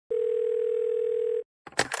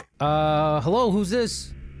Hello, who's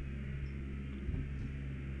this?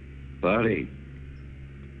 Buddy.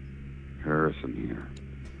 Harrison here.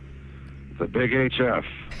 The big HF.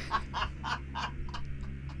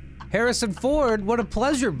 Harrison Ford, what a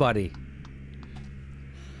pleasure, buddy.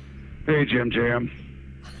 Hey, Jim Jam.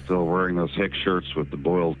 Still wearing those hick shirts with the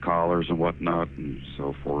boiled collars and whatnot and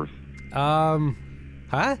so forth.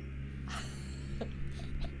 Huh?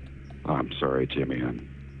 I'm sorry, Jimmy. I'm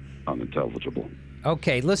unintelligible.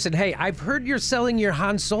 Okay, listen, hey, I've heard you're selling your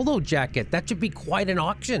Han Solo jacket. That should be quite an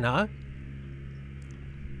auction, huh?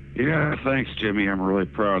 Yeah, thanks, Jimmy. I'm really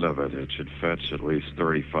proud of it. It should fetch at least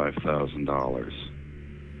 $35,000.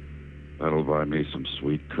 That'll buy me some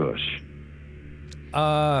sweet kush.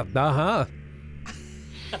 Uh-huh.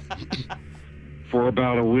 For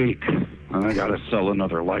about a week. And I gotta sell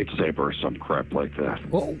another lightsaber or some crap like that.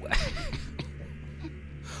 Whoa.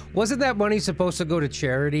 Wasn't that money supposed to go to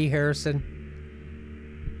charity, Harrison?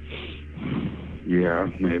 Yeah,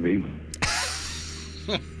 maybe.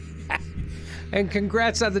 And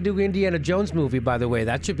congrats on the new Indiana Jones movie, by the way.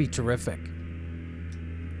 That should be terrific.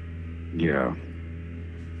 Yeah.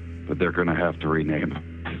 But they're gonna have to rename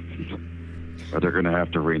it. They're gonna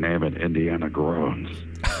have to rename it Indiana Groans.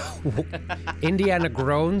 Indiana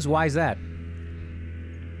Groans? Why is that?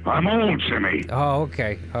 I'm old, Jimmy. Oh,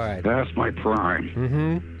 okay. All right. That's my prime.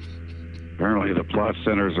 Mm-hmm. Apparently the plot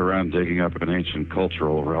centers around digging up an ancient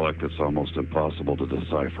cultural relic that's almost impossible to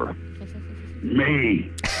decipher. Me!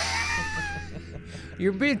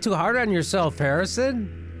 You're being too hard on yourself, Harrison.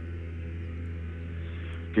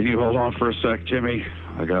 Can you hold on for a sec, Jimmy?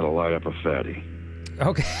 I gotta light up a fatty.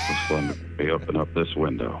 Okay. Just let me open up this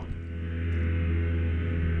window.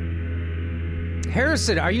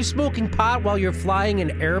 Harrison, are you smoking pot while you're flying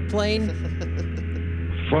an airplane?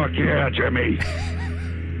 Fuck yeah, Jimmy.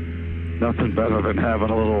 Nothing better than having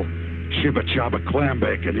a little chibba chaba clam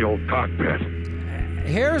bake in the old cockpit.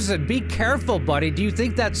 Harrison, be careful, buddy. Do you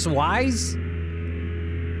think that's wise?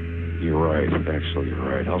 You're right. Actually, you're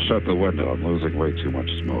right. I'll shut the window. I'm losing way too much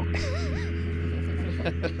smoke.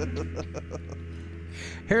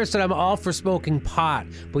 Harrison, I'm all for smoking pot,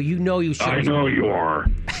 but you know you shouldn't. I know you are.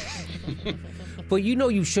 But you know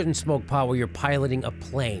you shouldn't smoke pot while you're piloting a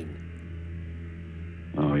plane.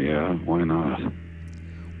 Oh, yeah? Why not?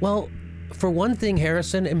 Well, for one thing,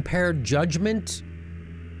 Harrison, impaired judgment.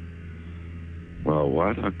 Well,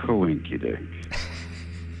 what a coinky-dink.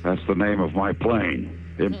 That's the name of my plane.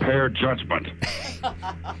 Impaired judgment.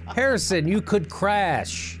 Harrison, you could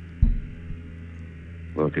crash.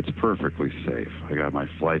 Look, it's perfectly safe. I got my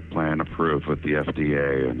flight plan approved with the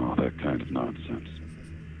FDA and all that kind of nonsense.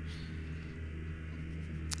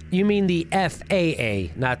 You mean the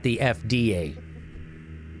FAA, not the FDA.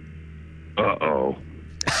 Uh-oh.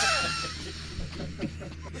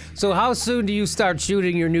 So how soon do you start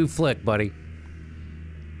shooting your new flick, buddy?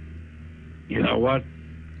 You know what?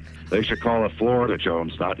 They should call it Florida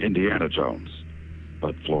Jones, not Indiana Jones,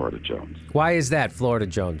 but Florida Jones. Why is that, Florida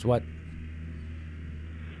Jones? What?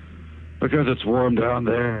 Because it's warm down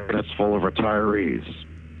there and it's full of retirees.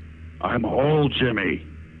 I'm old, Jimmy.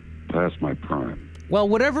 Past my prime. Well,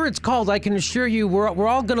 whatever it's called, I can assure you we're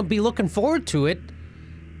all going to be looking forward to it.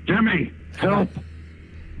 Jimmy, help!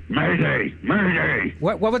 Mayday! Mayday!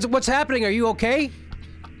 What's happening? Are you okay?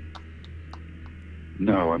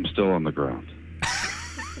 No, I'm still on the ground.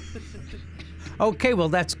 Okay, well,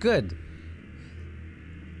 that's good.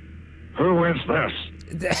 Who is this?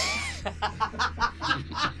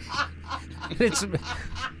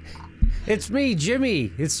 It's me,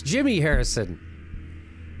 Jimmy. It's Jimmy Harrison.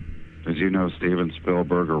 Did you know Steven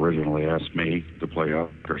Spielberg originally asked me to play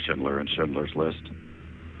Oscar Schindler in Schindler's List?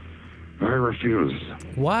 I refused.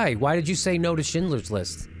 Why? Why did you say no to Schindler's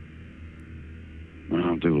List? I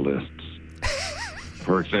don't do lists.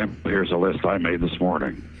 For example, here's a list I made this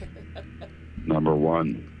morning. Number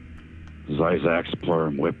 1, Zizak's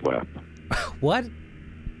Plurm Whip Wap. What?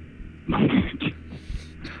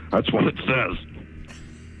 That's what it says.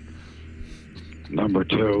 Number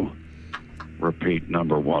 2, repeat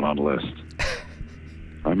number 1 on list.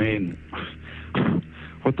 I mean,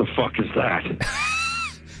 what the fuck is that?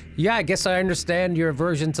 Yeah, I guess I understand your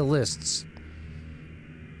aversion to lists.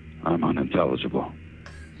 I'm unintelligible.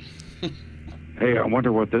 Hey, I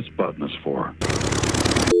wonder what this button is for.